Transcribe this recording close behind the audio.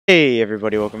Hey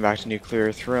everybody, welcome back to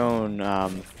Nuclear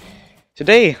Throne.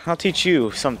 Today I'll teach you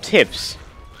some tips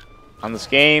on this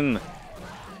game.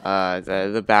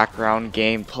 The background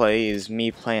gameplay is me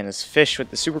playing as Fish with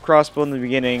the super crossbow in the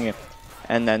beginning,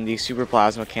 and then the super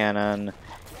plasma cannon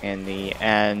in the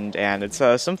end. And it's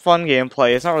some fun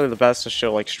gameplay. It's not really the best to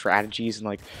show like strategies and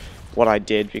like what I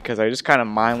did because I just kind of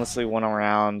mindlessly went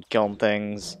around killing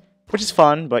things, which is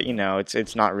fun, but you know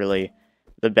it's not really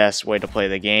the best way to play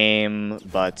the game.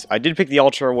 But I did pick the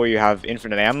Ultra where you have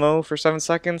infinite ammo for 7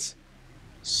 seconds,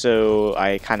 so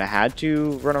I kind of had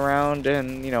to run around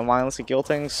and, you know, mindlessly kill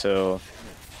things, so,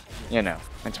 you know,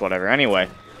 it's whatever. Anyway,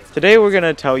 today we're going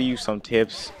to tell you some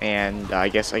tips and I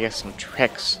guess some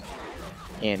tricks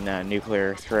in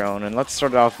Nuclear Throne. And let's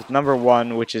start off with number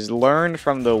 1, which is learn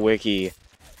from the wiki.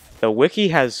 The wiki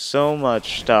has so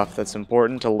much stuff that's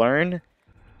important to learn,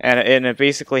 and it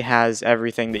basically has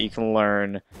everything that you can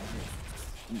learn,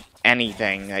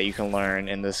 anything that you can learn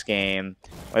in this game,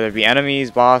 whether it be enemies,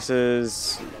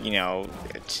 bosses, you know,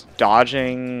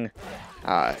 dodging,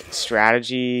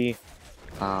 strategy.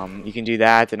 You can do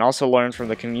that, and also learn from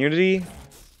the community,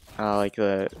 like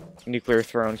the Nuclear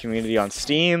Throne community on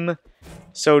Steam.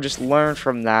 So just learn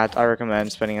from that. I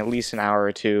recommend spending at least an hour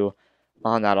or two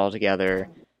on that altogether.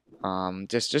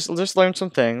 Just learn some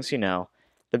things, you know,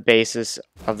 the basis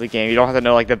of the game. You don't have to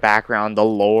know like the background, the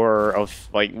lore of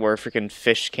like where freaking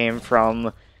Fish came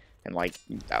from, and like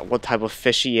what type of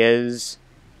fish he is.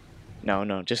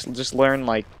 No, just learn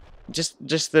like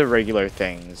just the regular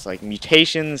things like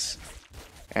mutations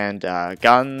and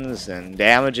guns and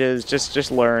damages. Just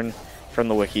learn from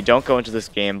the wiki. Don't go into this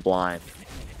game blind.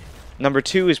 Number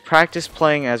 2 is practice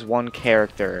playing as one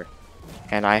character,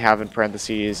 and I have in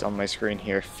parentheses on my screen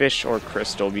here Fish or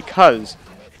Crystal, because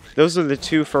those are the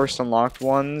two first unlocked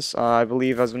ones, I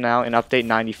believe, as of now, in Update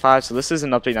 95. So this is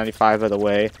an Update 95, by the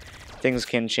way. Things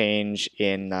can change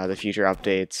in the future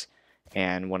updates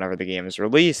and whenever the game is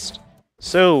released.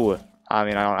 So, I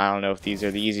mean, I don't know if these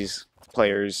are the easiest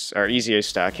players, or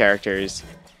easiest characters,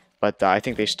 but I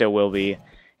think they still will be.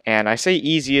 And I say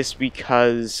easiest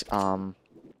because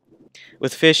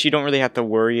with Fish, you don't really have to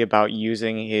worry about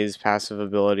using his passive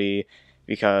ability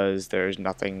because there's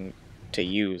nothing to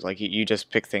use. Like, you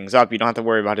just pick things up. You don't have to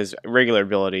worry about his regular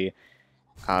ability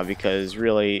because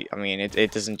really, I mean,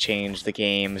 it doesn't change the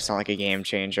game. It's not like a game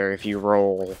changer. If you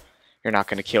roll, you're not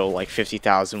going to kill like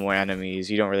 50,000 more enemies.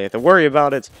 You don't really have to worry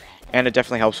about it, and it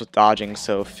definitely helps with dodging.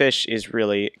 So Fish is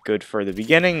really good for the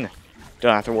beginning.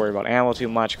 Don't have to worry about ammo too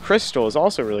much. Crystal is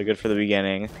also really good for the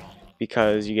beginning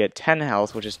because you get 10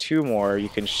 health, which is 2 more. You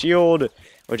can shield,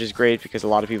 which is great because a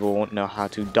lot of people won't know how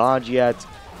to dodge yet.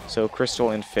 So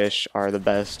Crystal and Fish are the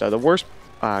best. The worst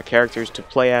characters to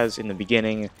play as in the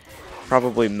beginning,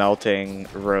 probably Melting,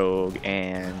 Rogue,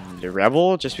 and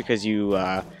Rebel, just because you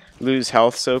lose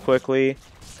health so quickly,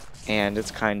 and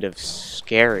it's kind of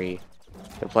scary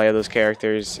to play those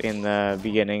characters in the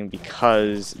beginning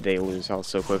because they lose health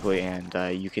so quickly, and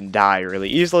you can die really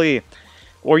easily,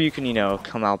 or you can, you know,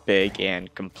 come out big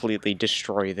and completely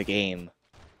destroy the game.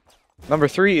 Number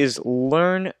 3 is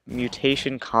learn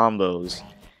mutation combos.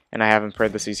 And I have in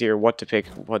parentheses here what to pick,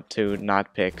 what to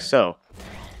not pick. So,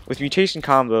 with mutation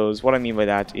combos, what I mean by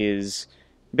that is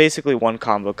basically one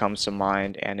combo comes to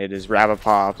mind, and it is Rabbit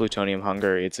Paw, Plutonium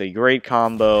Hunger. It's a great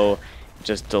combo,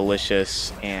 just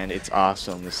delicious, and it's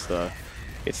awesome. It's the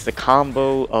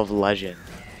combo of legend.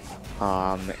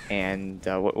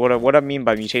 What I mean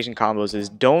by mutation combos is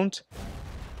don't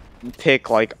pick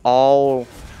like all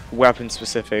weapon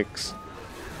specifics,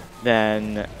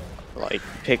 then like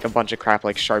pick a bunch of crap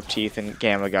like Sharp Teeth and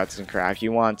Gamma Guts and crap.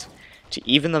 You want to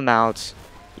even them out.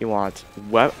 You want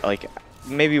like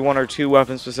maybe 1 or 2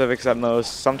 weapon specifics at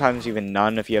most. Sometimes even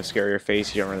none if you have Scarier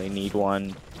Face. You don't really need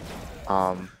one.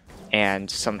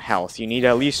 And some health. You need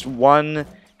at least 1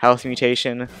 health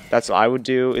mutation. That's what I would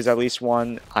do, is at least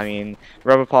 1. I mean,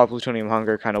 Rubber Paw Plutonium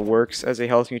Hunger kind of works as a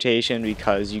health mutation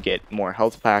because you get more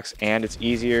health packs and it's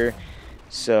easier.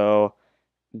 So,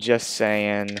 just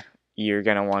saying, you're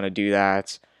gonna want to do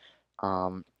that.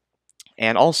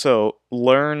 And also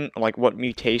learn like what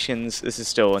mutations, this is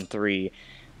still in 3,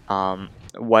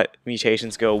 what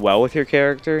mutations go well with your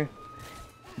character.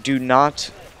 Do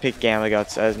not pick Gamma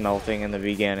Guts as Melting in the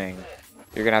beginning.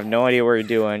 You're gonna have no idea what you're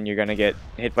doing. You're gonna get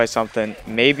hit by something.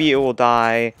 Maybe it will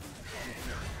die.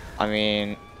 I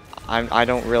mean, I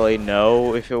don't really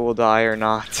know if it will die or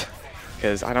not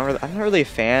because I'm not really a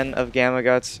fan of Gamma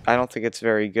Guts. I don't think it's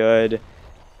very good.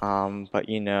 But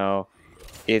you know,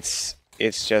 it's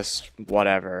just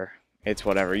whatever. It's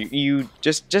whatever. You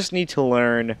just need to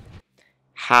learn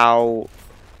how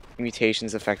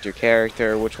mutations affect your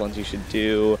character, which ones you should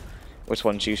do, which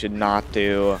ones you should not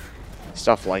do,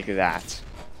 stuff like that.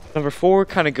 Number 4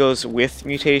 kind of goes with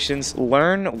mutations.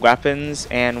 Learn weapons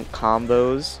and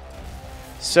combos.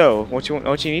 So, what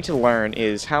you need to learn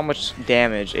is how much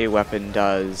damage a weapon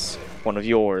does, one of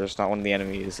yours, not one of the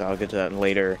enemies. I'll get to that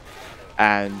later.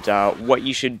 And what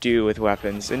you should do with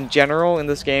weapons. In general, in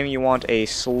this game, you want a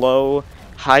slow,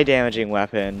 high-damaging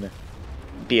weapon,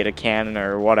 be it a cannon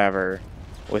or whatever,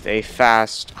 with a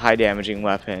fast, high-damaging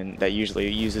weapon that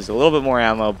usually uses a little bit more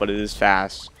ammo, but it is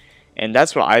fast. And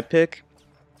that's what I pick.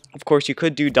 Of course, you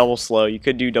could do double slow, you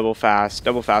could do double fast.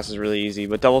 Double fast is really easy,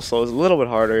 but double slow is a little bit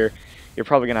harder. You're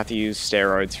probably going to have to use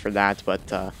steroids for that,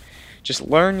 but just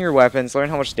learn your weapons, learn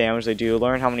how much damage they do,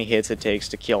 learn how many hits it takes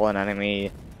to kill an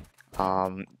enemy,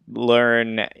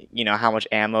 learn, you know, how much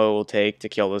ammo it will take to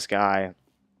kill this guy.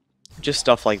 Just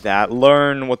stuff like that.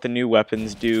 Learn what the new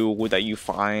weapons do that you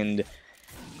find.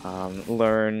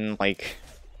 Learn, like,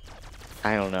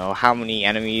 I don't know, how many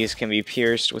enemies can be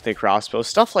pierced with a crossbow.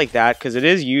 Stuff like that, because it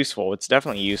is useful. It's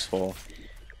definitely useful.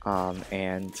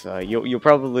 You'll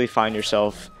probably find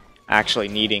yourself actually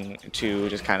needing to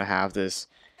just kind of have this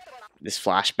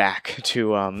flashback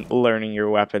to learning your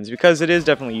weapons, because it is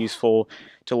definitely useful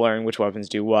to learn which weapons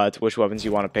do what, which weapons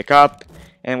you want to pick up,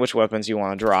 and which weapons you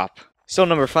want to drop. So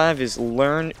number 5 is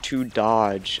learn to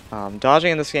dodge.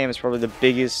 Dodging in this game is probably the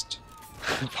biggest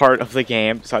part of the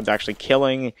game, besides actually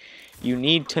killing. You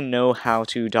need to know how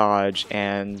to dodge,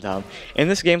 and in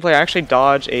this gameplay I actually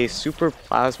dodged a super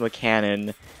plasma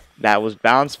cannon that was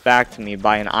bounced back to me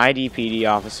by an IDPD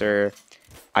officer.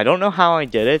 I don't know how I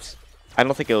did it. I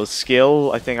don't think it was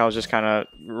skill. I think I was just kind of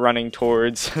running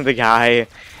towards the guy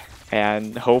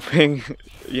and hoping,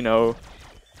 you know,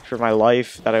 for my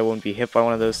life that I wouldn't be hit by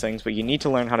one of those things. But you need to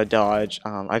learn how to dodge.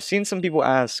 I've seen some people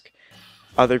ask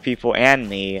other people and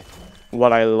me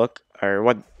what I look, or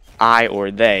what I or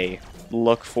they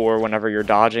look for whenever you're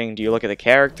dodging. Do you look at the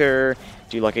character?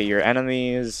 Do you look at your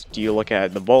enemies? Do you look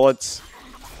at the bullets?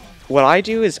 What I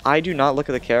do is I do not look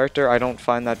at the character. I don't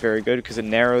find that very good because it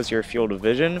narrows your field of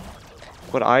vision.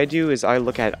 What I do is I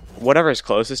look at whatever is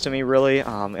closest to me, really,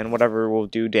 and whatever will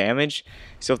do damage.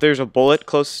 So if there's a bullet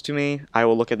closest to me, I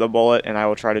will look at the bullet and I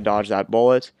will try to dodge that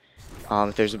bullet.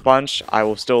 If there's a bunch, I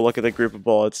will still look at the group of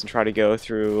bullets and try to go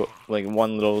through like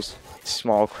one little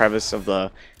small crevice of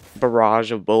the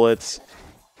barrage of bullets.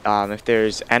 If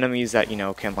there's enemies that, you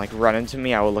know, can like run into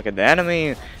me, I will look at the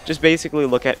enemy. Just basically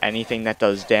look at anything that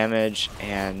does damage,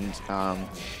 and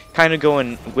kind of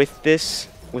going with this,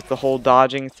 with the whole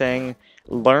dodging thing.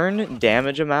 Learn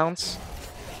damage amounts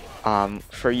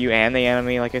for you and the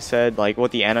enemy. Like I said, like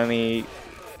what the enemy.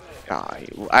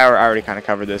 I already kind of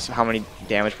covered this. How many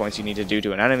damage points you need to do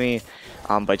to an enemy,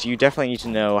 but you definitely need to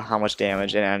know how much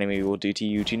damage an enemy will do to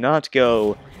you. Do not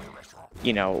go,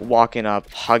 you know, walking up,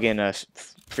 hugging a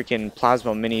freaking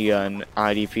plasma minigun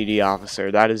IDPD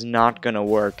officer. That is not gonna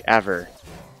work ever,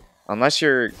 unless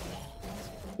you're.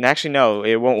 Actually, no,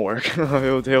 it won't work.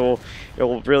 it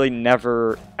will really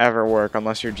never ever work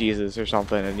unless you're Jesus or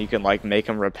something, and you can like make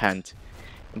him repent.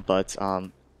 But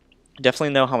definitely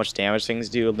know how much damage things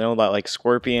do. Know that like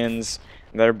scorpions,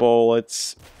 their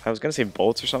bullets. I was gonna say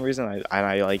bolts for some reason.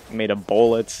 I like made a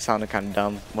bullet. Sounded kind of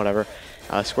dumb. Whatever.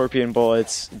 Scorpion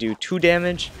bullets do 2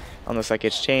 damage unless that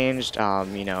gets changed.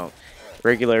 You know,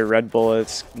 regular red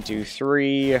bullets do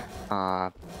 3.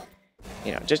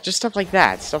 You know, just stuff like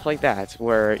that,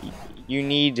 where you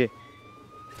need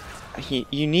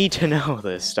to know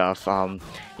this stuff. You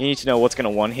need to know what's gonna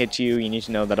one-hit you. You need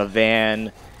to know that a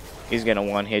van is gonna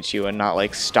one-hit you and not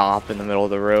like stop in the middle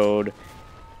of the road.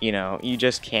 You know, you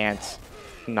just can't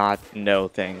not know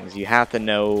things. You have to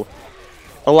know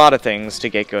a lot of things to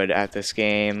get good at this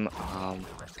game.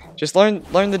 Just learn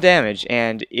the damage,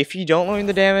 and if you don't learn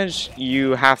the damage,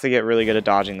 you have to get really good at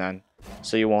dodging then.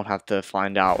 So you won't have to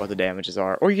find out what the damages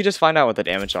are. Or you can just find out what the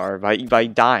damage are by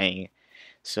dying.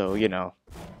 So, you know,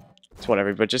 it's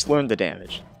whatever, but just learn the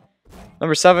damage.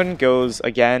 Number 7 goes,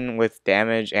 again, with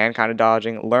damage and kind of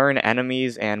dodging. Learn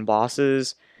enemies and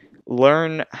bosses.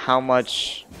 Learn how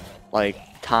much,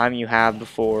 like, time you have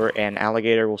before an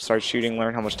alligator will start shooting.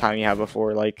 Learn how much time you have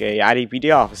before, like, a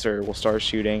IDPD officer will start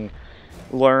shooting.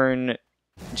 Learn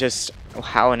just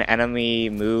how an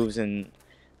enemy moves and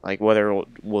like whether it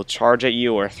will charge at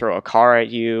you or throw a car at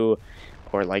you,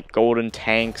 or like golden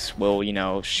tanks will, you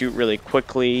know, shoot really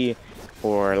quickly,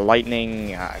 or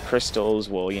lightning crystals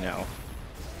will, you know.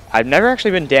 I've never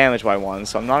actually been damaged by one,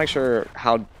 so I'm not sure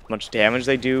how much damage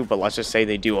they do, but let's just say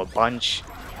they do a bunch.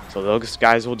 So those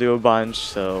guys will do a bunch.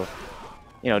 So,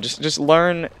 you know, just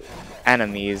learn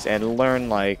enemies and learn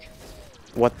like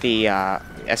what the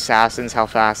assassins, how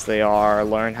fast they are.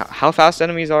 Learn how fast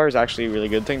enemies are is actually a really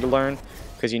good thing to learn,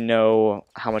 because you know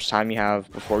how much time you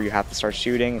have before you have to start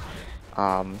shooting.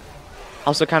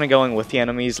 Also, kind of going with the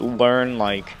enemies, learn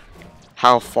like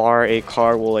how far a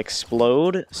car will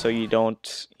explode, so you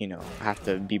don't, you know, have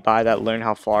to be by that. Learn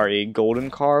how far a golden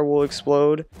car will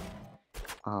explode,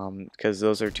 because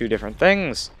those are two different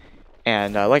things.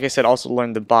 And like I said, also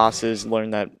learn the bosses.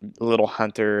 Learn that little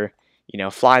hunter, you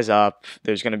know, flies up.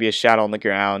 There's going to be a shadow on the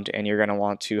ground, and you're going to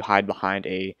want to hide behind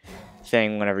a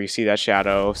thing whenever you see that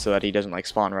shadow, so that he doesn't like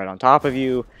spawn right on top of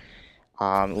you.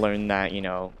 Learn that, you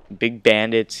know, Big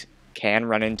Bandit can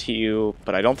run into you,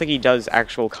 but I don't think he does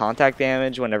actual contact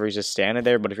damage whenever he's just standing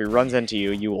there. But if he runs into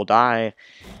you, you will die.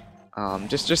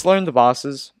 Just learn the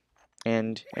bosses,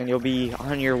 and you'll be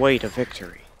on your way to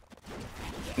victory.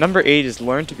 Number 8 is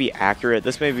learn to be accurate.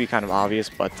 This may be kind of obvious,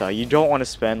 but you don't want to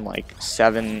spend like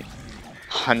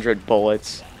 700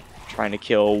 bullets trying to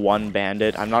kill one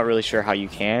bandit. I'm not really sure how you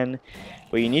can,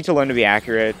 but you need to learn to be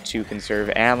accurate to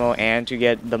conserve ammo and to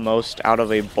get the most out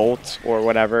of a bolt or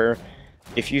whatever.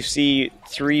 If you see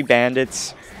 3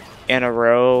 bandits in a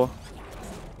row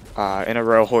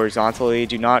horizontally,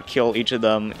 do not kill each of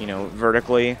them, you know,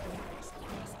 vertically.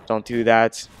 Don't do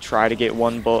that. Try to get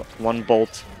one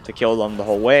bolt to kill them the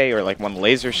whole way, or like one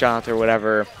laser shot or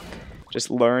whatever. Just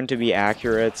learn to be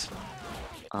accurate,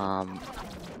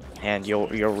 and you'll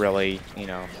really, you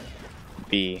know,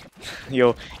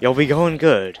 you'll be going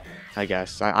good, I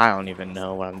guess. I don't even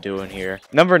know what I'm doing here.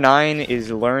 Number 9 is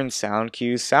learn sound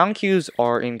cues. Sound cues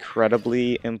are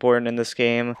incredibly important in this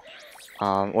game,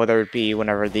 whether it be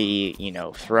whenever the, you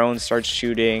know, throne starts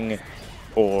shooting,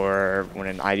 or when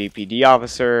an IDPD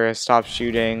officer has stopped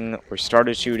shooting or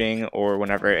started shooting, or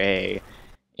whenever a,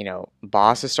 you know,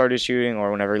 boss has started shooting,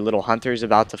 or whenever little hunter is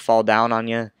about to fall down on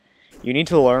you. You need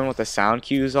to learn what the sound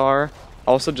cues are.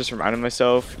 Also, just reminding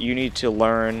myself, you need to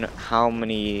learn how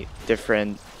many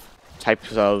different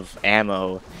types of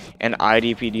ammo an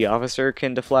IDPD officer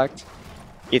can deflect.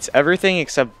 It's everything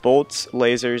except bolts,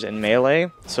 lasers, and melee,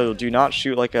 so do not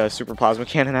shoot like a super plasma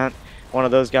cannon at one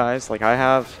of those guys like I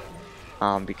have.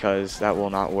 Because that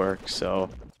will not work. So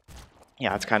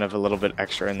yeah, it's kind of a little bit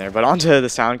extra in there. But onto the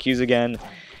sound cues again.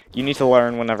 You need to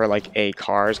learn whenever like a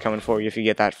car is coming for you, if you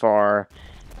get that far.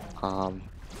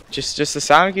 Just the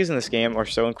sound cues in this game are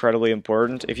so incredibly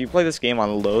important. If you play this game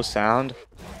on low sound,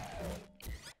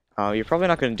 you're probably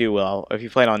not going to do well. If you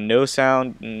play it on no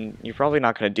sound, you're probably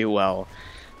not going to do well.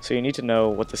 So you need to know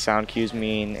what the sound cues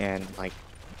mean, and like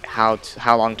how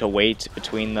long to wait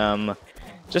between them.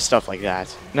 Just stuff like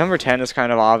that. Number 10 is kind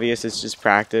of obvious. It's just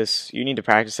practice. You need to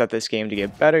practice at this game to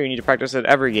get better. You need to practice at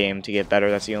every game to get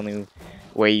better. That's the only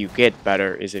way you get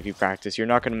better, is if you practice. You're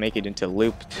not going to make it into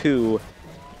loop 2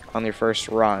 on your first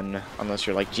run unless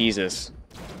you're like Jesus.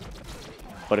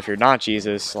 But if you're not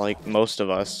Jesus, like most of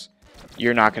us,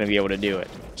 you're not going to be able to do it.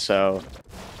 So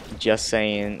just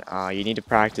saying, you need to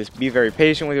practice. Be very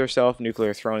patient with yourself.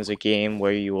 Nuclear Throne is a game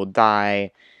where you will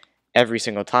die every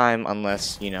single time,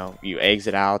 unless, you know, you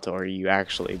exit out or you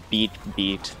actually beat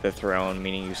the throne,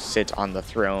 meaning you sit on the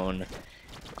throne,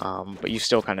 but you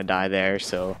still kind of die there.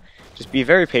 So just be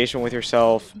very patient with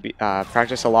yourself.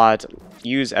 Practice a lot.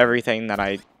 Use everything that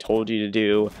I told you to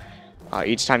do.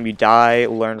 Each time you die,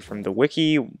 learn from the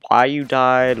wiki why you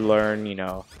died. Learn, you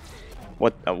know,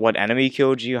 what enemy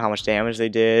killed you, how much damage they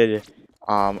did.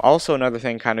 Also, another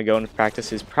thing kind of go into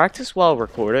practice is practice while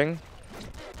recording.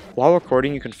 While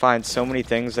recording, you can find so many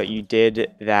things that you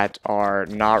did that are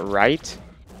not right,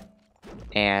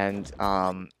 and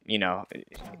you know,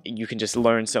 you can just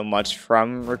learn so much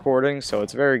from recording, so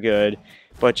it's very good,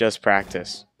 but just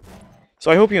practice.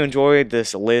 So I hope you enjoyed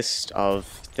this list of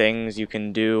things you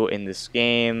can do in this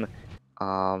game.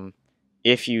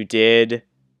 If you did,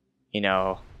 you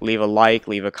know, leave a like,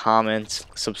 leave a comment,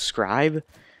 subscribe.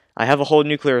 I have a whole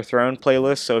Nuclear Throne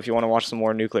playlist, so if you want to watch some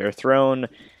more Nuclear Throne,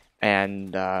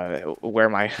 and where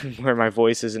my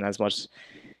voice isn't as much,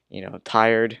 you know,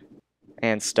 tired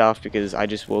and stuff, because I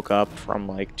just woke up from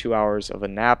like 2 hours of a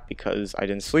nap because I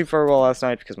didn't sleep very well last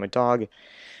night, because my dog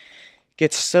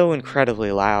gets so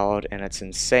incredibly loud and it's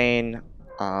insane.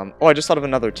 Oh, I just thought of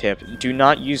another tip. Do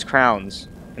not use crowns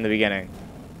in the beginning.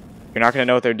 You're not going to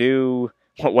know what they're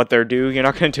You're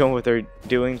not going to know what they're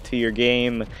doing to your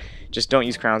game. Just don't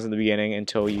use crowns in the beginning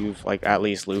until you've like at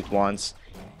least looped once.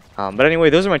 But anyway,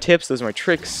 those are my tips, those are my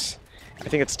tricks. I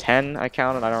think it's 10 I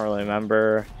counted, I don't really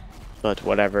remember. But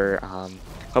whatever.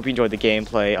 Hope you enjoyed the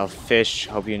gameplay of Fish.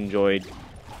 Hope you enjoyed,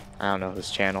 I don't know, this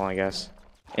channel, I guess.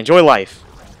 Enjoy life.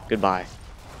 Goodbye.